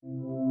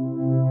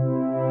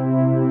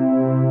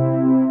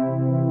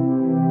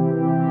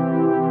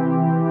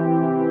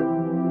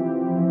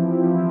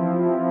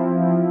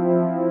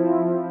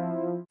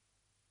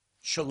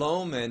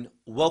Shalom and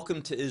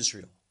welcome to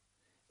Israel.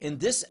 In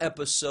this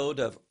episode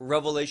of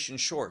Revelation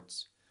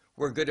Shorts,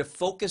 we're going to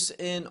focus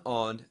in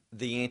on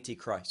the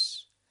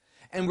Antichrist.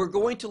 And we're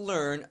going to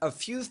learn a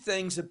few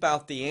things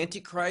about the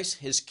Antichrist,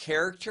 his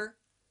character,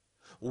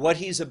 what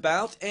he's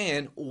about,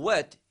 and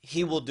what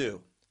he will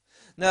do.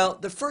 Now,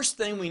 the first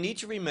thing we need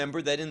to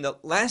remember that in the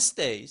last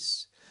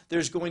days,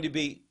 there's going to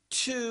be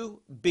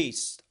two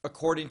beasts,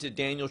 according to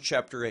Daniel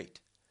chapter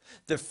 8.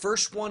 The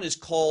first one is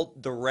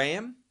called the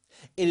ram.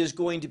 It is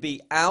going to be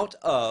out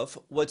of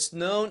what's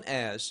known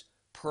as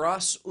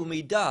Paras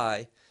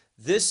Umidai.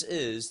 This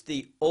is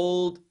the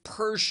old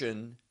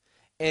Persian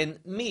and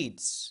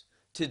Medes.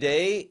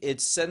 Today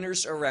it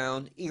centers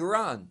around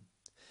Iran.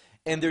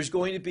 And there's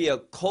going to be a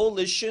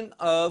coalition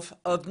of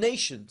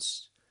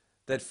nations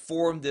that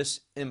form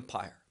this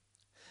empire.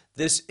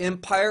 This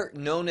empire,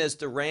 known as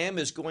the Ram,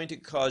 is going to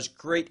cause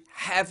great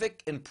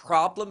havoc and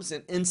problems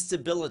and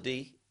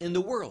instability in the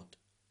world.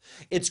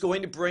 It's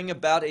going to bring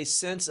about a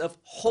sense of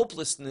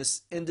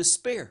hopelessness and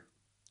despair.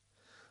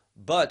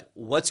 But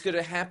what's going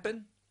to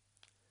happen?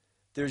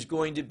 There's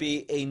going to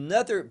be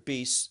another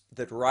beast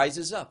that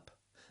rises up.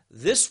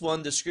 This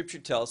one, the scripture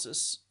tells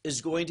us, is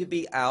going to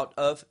be out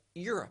of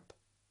Europe.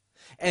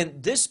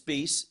 And this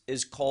beast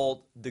is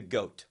called the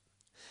goat.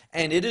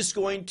 And it is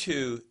going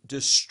to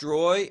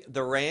destroy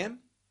the ram,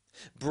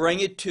 bring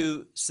it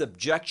to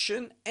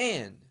subjection,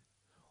 and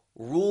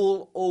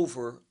rule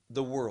over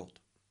the world.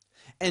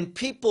 And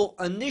people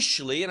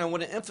initially, and I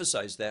want to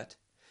emphasize that,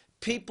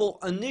 people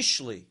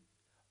initially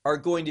are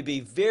going to be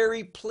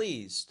very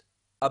pleased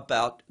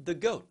about the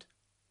goat.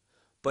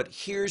 But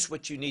here's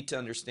what you need to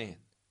understand.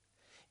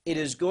 It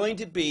is going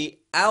to be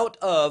out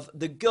of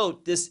the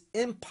goat, this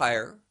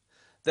empire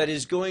that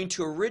is going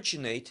to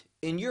originate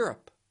in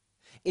Europe.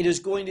 It is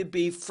going to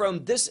be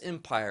from this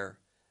empire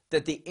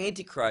that the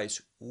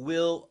Antichrist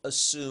will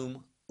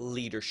assume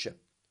leadership.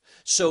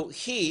 So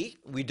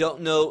we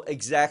don't know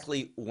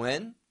exactly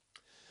when.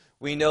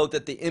 We know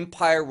that the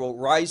empire will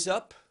rise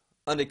up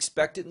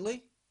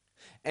unexpectedly,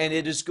 and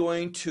it is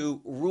going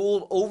to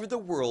rule over the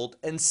world,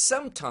 and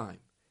sometime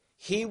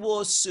he will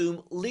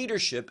assume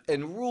leadership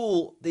and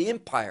rule the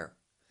empire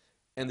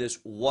in this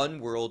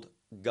one world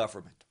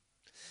government.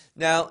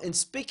 Now, in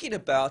speaking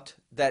about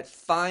that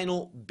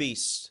final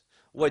beast,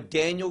 what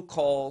Daniel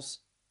calls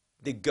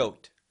the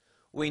goat,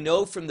 we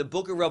know from the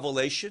book of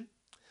Revelation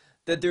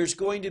that there's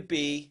going to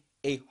be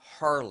a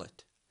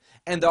harlot.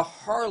 And the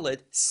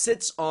harlot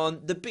sits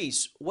on the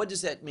beast. What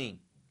does that mean?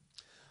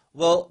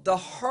 Well, the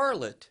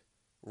harlot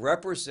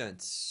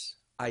represents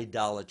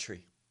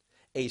idolatry,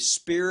 a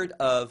spirit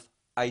of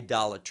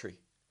idolatry.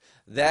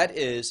 That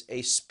is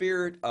a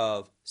spirit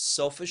of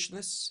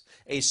selfishness,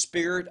 a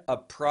spirit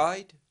of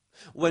pride,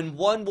 when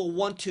one will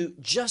want to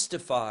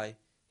justify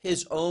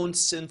his own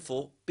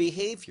sinful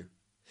behavior.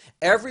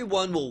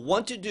 Everyone will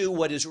want to do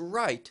what is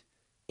right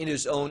in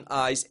his own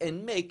eyes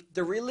and make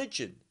the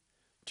religion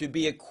to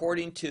be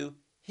according to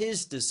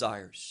his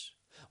desires,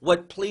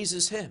 what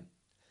pleases him.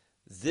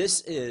 This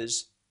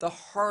is the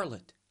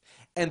harlot.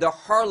 And the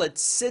harlot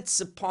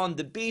sits upon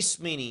the beast,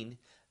 meaning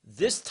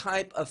this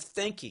type of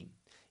thinking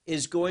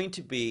is going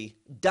to be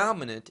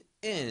dominant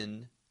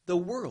in the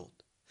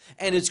world.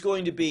 And it's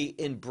going to be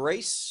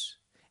embraced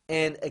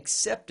and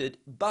accepted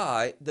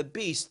by the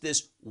beast,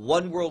 this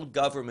one world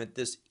government,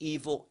 this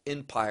evil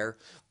empire.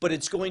 But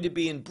it's going to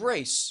be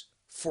embraced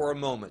for a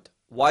moment.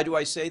 Why do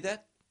I say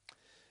that?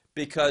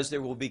 Because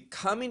there will be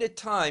coming a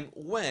time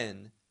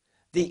when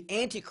the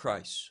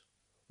Antichrist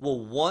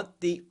will want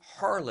the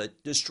harlot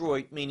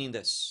destroyed, meaning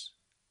this,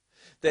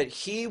 that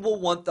he will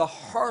want the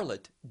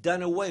harlot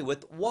done away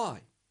with.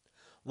 Why?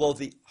 Well,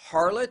 the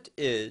harlot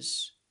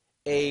is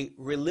a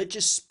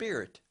religious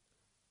spirit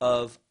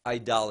of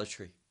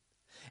idolatry.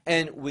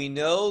 And we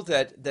know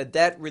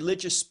that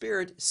religious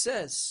spirit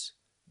says,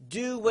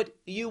 do what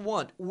you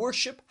want,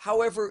 worship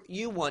however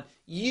you want,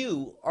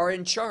 you are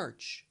in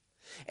charge.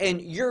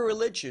 And your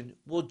religion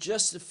will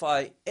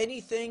justify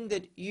anything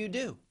that you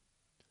do.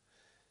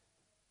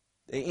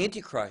 The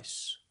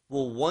Antichrist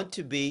will want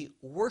to be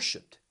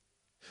worshiped.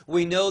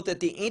 We know that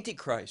the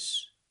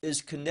Antichrist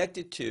is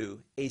connected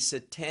to a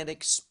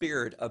satanic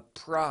spirit of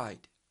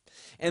pride.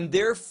 And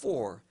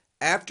therefore,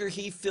 after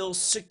he feels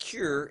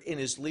secure in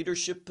his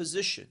leadership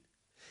position,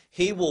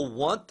 he will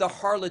want the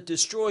harlot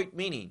destroyed,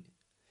 meaning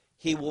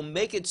he will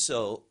make it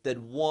so that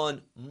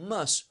one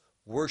must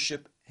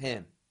worship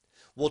him.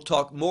 We'll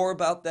talk more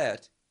about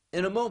that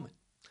in a moment.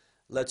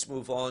 Let's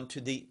move on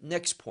to the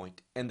next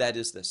point, and that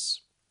is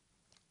this.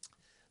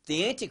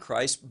 The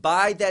Antichrist,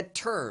 by that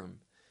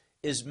term,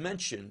 is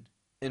mentioned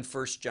in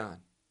 1 John.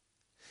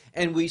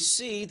 And we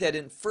see that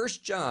in 1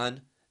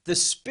 John, the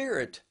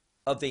spirit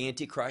of the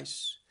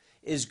Antichrist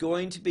is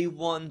going to be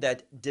one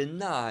that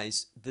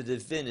denies the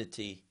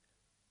divinity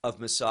of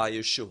Messiah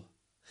Yeshua.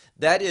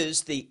 That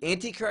is, the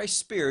Antichrist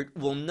spirit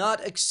will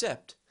not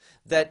accept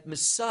that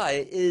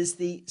Messiah is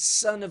the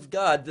Son of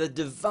God, the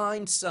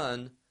divine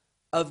Son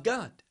of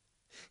God.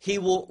 He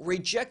will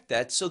reject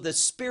that, so the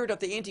spirit of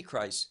the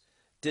Antichrist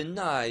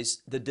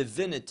denies the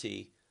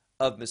divinity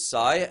of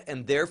Messiah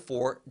and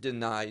therefore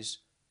denies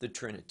the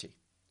Trinity.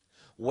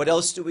 What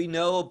else do we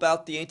know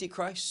about the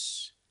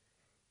Antichrist?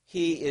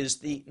 He is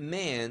the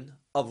man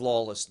of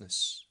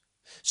lawlessness.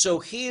 So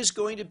he is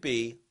going to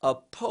be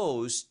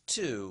opposed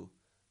to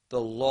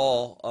the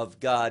law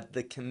of God,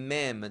 the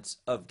commandments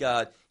of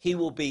God. He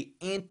will be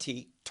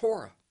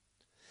anti-Torah.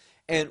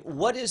 And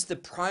what is the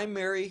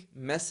primary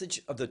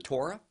message of the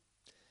Torah?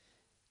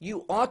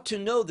 You ought to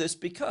know this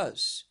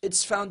because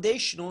it's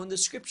foundational in the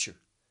scripture.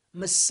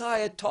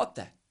 Messiah taught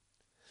that.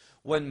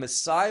 When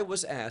Messiah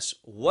was asked,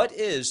 what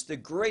is the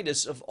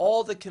greatest of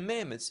all the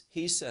commandments?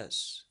 He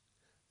says,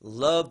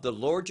 love the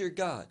Lord your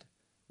God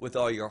with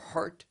all your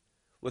heart,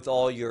 with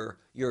all your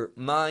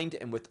mind,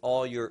 and with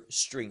all your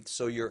strength.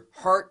 So your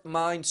heart,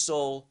 mind,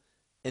 soul,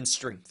 and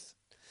strength.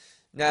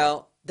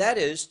 Now, that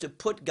is to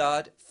put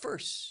God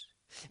first.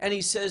 And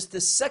he says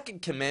the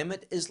second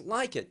commandment is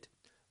like it,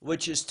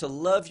 which is to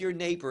love your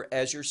neighbor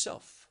as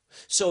yourself.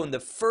 So in the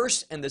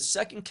first and the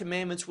second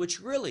commandments,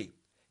 which really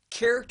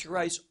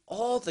characterize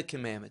all the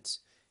commandments,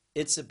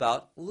 it's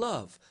about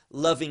love.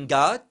 Loving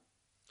God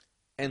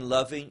and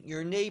loving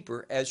your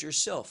neighbor as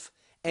yourself.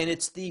 And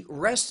it's the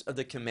rest of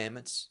the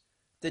commandments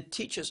that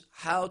teach us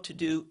how to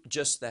do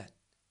just that.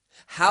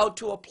 How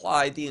to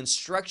apply the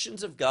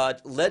instructions of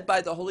God led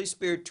by the Holy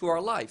Spirit to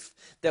our life,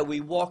 that we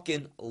walk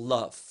in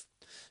love.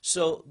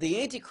 So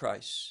the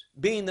Antichrist,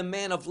 being the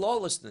man of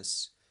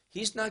lawlessness,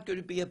 he's not going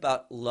to be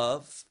about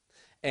love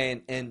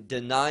and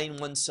denying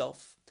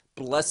oneself,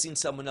 blessing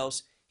someone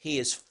else. He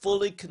is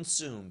fully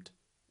consumed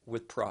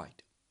with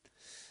pride.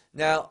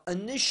 Now,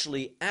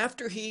 initially,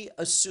 after he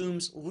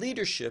assumes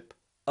leadership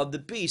of the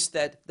beast,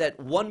 that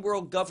one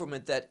world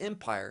government, that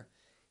empire,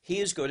 he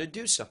is going to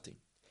do something.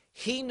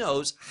 He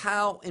knows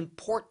how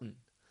important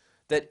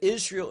that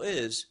Israel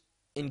is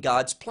in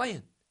God's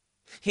plan.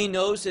 He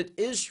knows that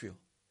Israel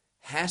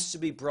has to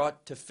be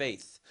brought to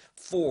faith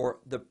for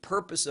the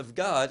purpose of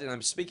God, and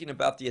I'm speaking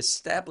about the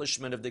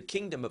establishment of the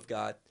kingdom of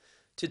God,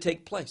 to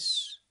take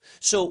place.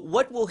 So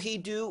what will he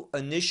do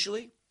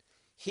initially?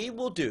 He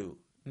will do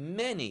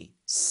many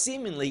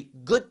seemingly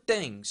good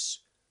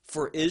things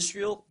for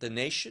Israel, the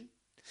nation,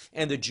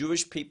 and the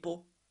Jewish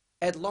people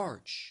at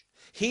large.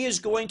 He is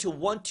going to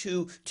want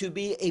to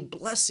be a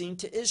blessing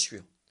to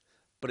Israel,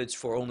 but it's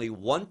for only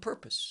one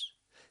purpose: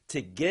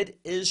 to get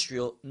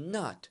Israel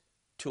not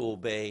to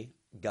obey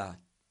God.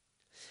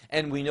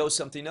 And we know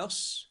something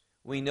else.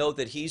 We know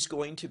that he's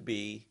going to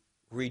be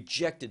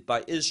rejected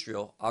by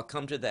Israel. I'll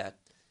come to that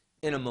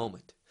in a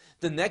moment.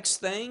 The next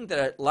thing that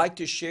I'd like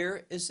to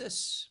share is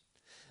this: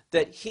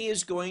 that he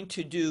is going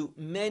to do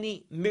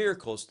many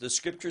miracles. The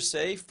scriptures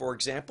say, for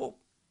example,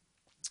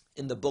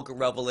 in the book of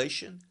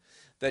Revelation,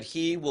 that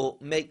he will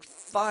make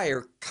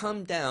fire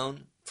come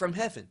down from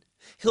heaven.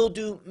 He'll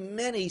do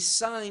many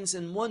signs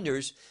and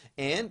wonders,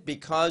 and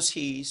because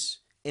he's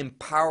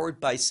empowered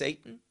by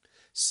Satan,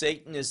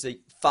 Satan is the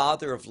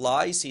father of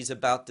lies, he's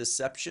about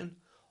deception.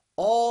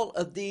 All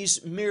of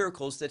these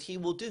miracles that he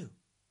will do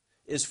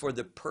is for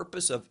the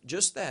purpose of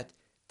just that,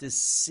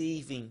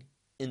 deceiving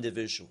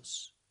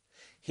individuals.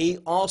 He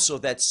also,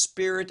 that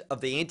spirit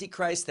of the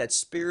Antichrist, that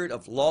spirit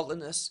of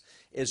lawlessness,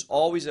 is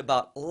always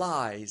about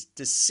lies,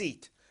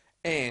 deceit,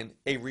 and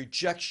a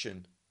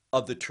rejection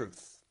of the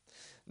truth.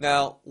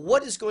 Now,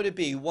 what is going to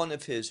be one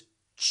of his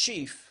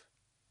chief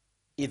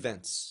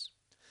events?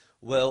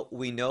 Well,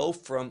 we know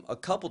from a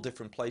couple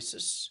different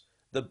places.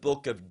 The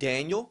book of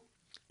Daniel,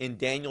 in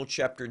Daniel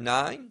chapter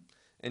 9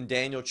 and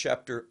Daniel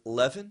chapter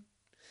 11,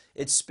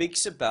 it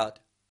speaks about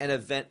an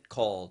event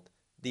called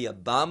the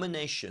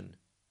abomination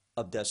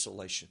of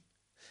desolation.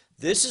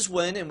 This is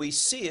when, and we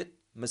see it,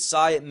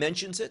 Messiah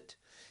mentions it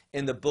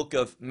in the book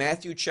of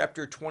Matthew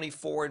chapter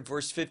 24 and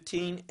verse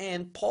 15,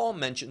 and Paul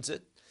mentions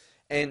it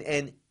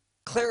and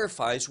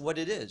clarifies what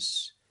it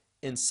is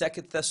in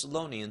 2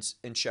 Thessalonians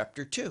in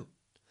chapter 2.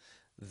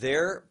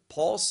 There,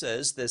 Paul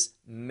says this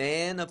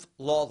man of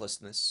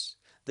lawlessness,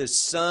 the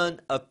son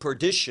of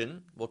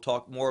perdition, we'll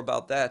talk more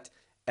about that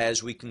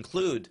as we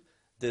conclude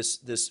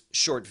this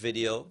short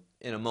video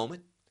in a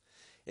moment.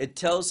 It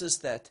tells us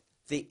that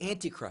the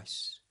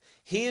Antichrist,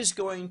 he is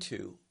going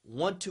to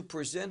want to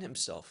present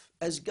himself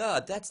as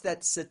God. That's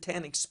that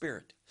satanic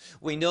spirit.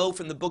 We know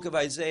from the book of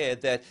Isaiah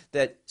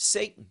that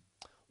Satan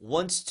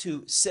wants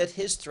to set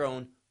his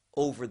throne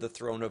over the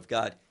throne of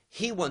God.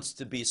 He wants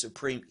to be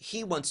supreme.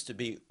 He wants to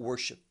be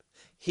worshiped.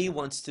 He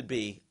wants to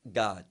be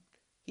God.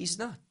 He's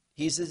not.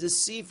 He's a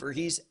deceiver.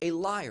 He's a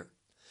liar.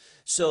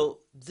 So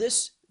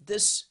this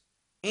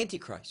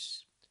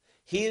Antichrist,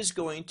 he is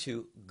going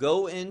to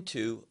go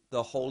into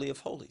the Holy of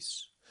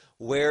Holies,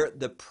 where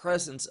the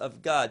presence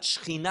of God,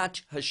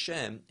 Shechinat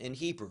Hashem in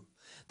Hebrew,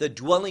 the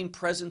dwelling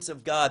presence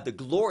of God, the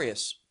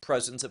glorious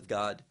presence of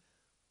God,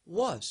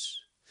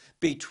 was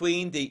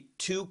between the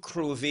two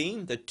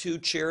kruvim, the two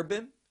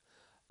cherubim,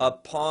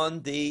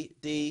 upon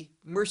the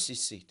mercy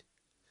seat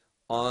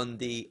on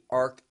the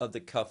Ark of the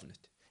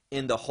Covenant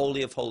in the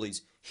Holy of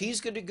Holies.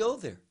 He's going to go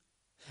there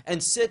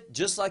and sit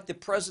just like the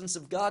presence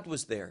of God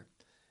was there.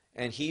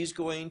 And he's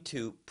going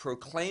to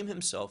proclaim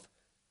himself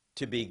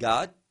to be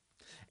God.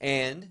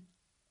 And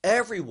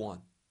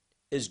everyone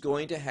is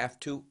going to have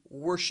to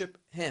worship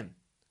him.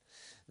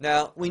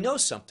 Now, we know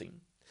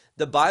something.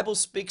 The Bible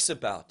speaks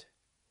about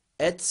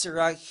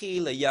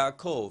Etzrahi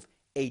Yaakov,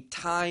 a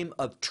time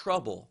of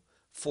trouble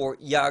for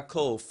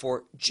Yaakov,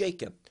 for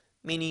Jacob,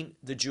 meaning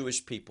the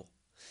Jewish people.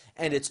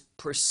 And it's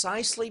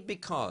precisely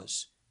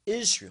because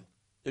Israel,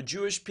 the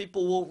Jewish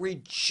people, will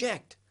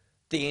reject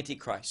the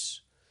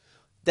Antichrist.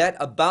 That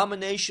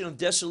abomination of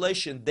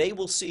desolation, they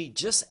will see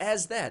just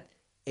as that,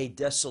 a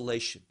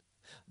desolation,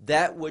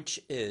 that which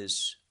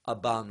is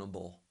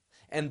abominable.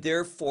 And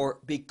therefore,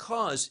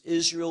 because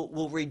Israel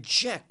will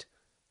reject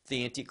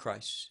the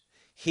Antichrist,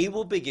 he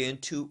will begin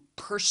to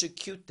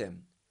persecute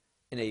them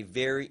in a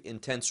very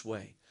intense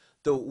way.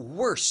 The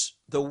worst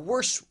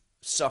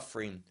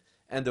suffering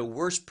and the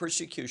worst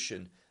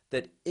persecution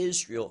that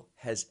Israel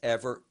has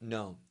ever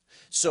known.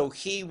 So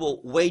he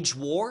will wage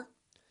war.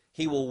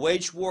 He will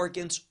wage war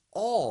against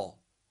all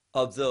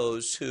of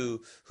those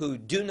who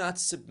do not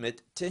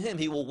submit to him.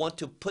 He will want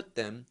to put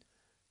them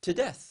to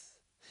death.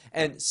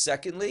 And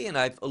secondly, and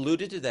I've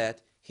alluded to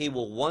that, he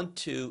will want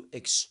to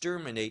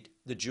exterminate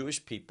the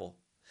Jewish people.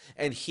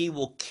 And he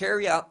will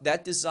carry out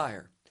that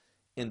desire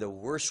in the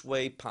worst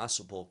way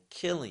possible,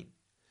 killing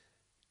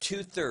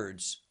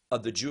 2/3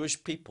 of the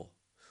Jewish people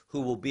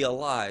who will be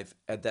alive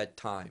at that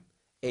time.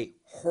 A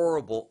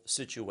horrible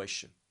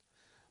situation.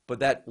 But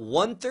that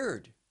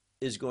 1/3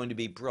 is going to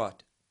be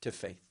brought to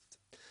faith.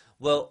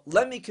 Well,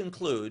 let me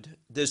conclude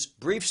this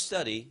brief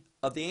study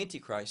of the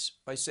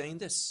Antichrist by saying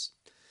this.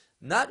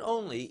 Not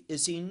only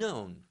is he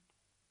known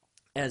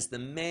as the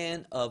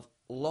man of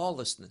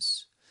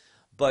lawlessness,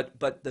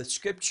 but the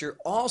scripture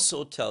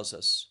also tells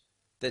us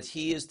that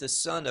he is the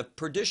son of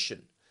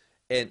perdition,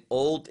 an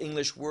old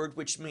English word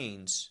which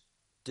means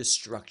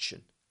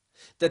destruction.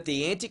 That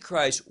the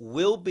Antichrist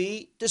will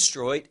be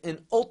destroyed,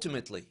 and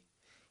ultimately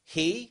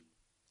he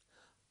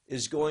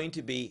is going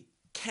to be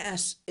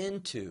cast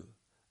into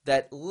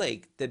that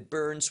lake that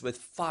burns with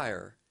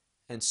fire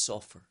and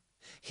sulfur.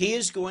 He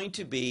is going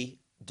to be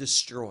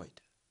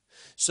destroyed.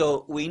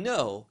 So we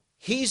know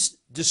he's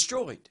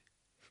destroyed.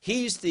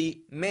 He's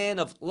the man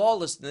of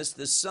lawlessness,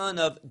 the son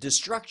of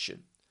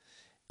destruction.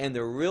 And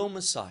the real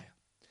Messiah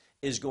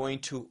is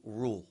going to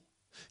rule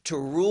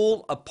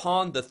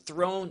upon the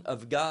throne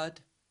of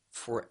God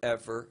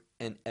forever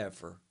and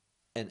ever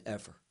and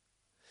ever.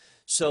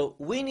 So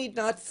we need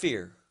not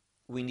fear.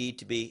 We need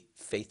to be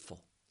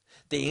faithful.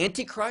 The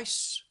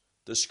Antichrist,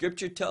 the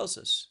scripture tells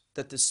us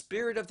that the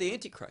spirit of the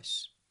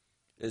Antichrist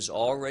is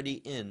already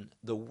in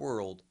the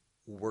world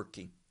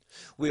working.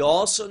 We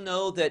also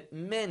know that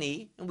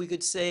many, and we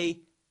could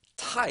say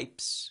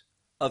types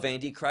of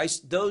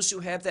Antichrist, those who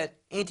have that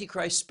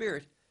Antichrist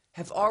spirit,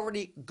 have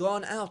already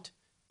gone out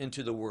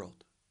into the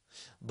world.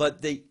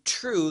 But the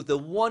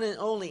one and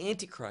only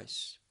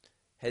Antichrist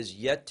has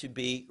yet to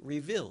be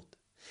revealed.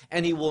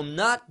 And he will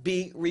not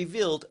be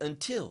revealed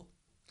until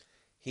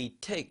he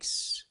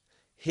takes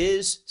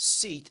his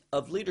seat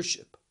of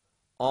leadership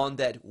on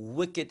that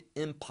wicked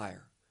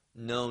empire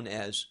known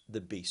as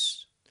the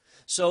beast.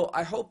 So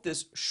I hope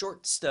this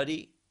short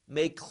study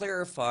may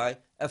clarify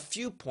a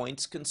few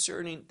points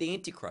concerning the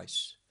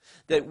Antichrist,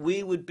 that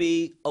we would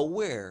be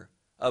aware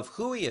of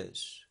who he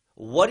is,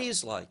 what he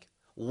is like,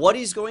 what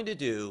he's going to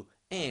do,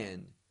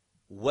 and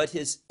what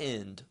his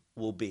end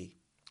will be.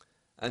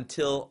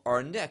 Until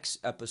our next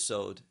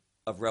episode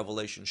of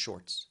Revelation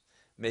Shorts,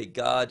 may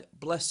God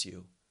bless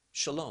you.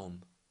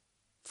 Shalom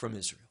from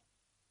Israel.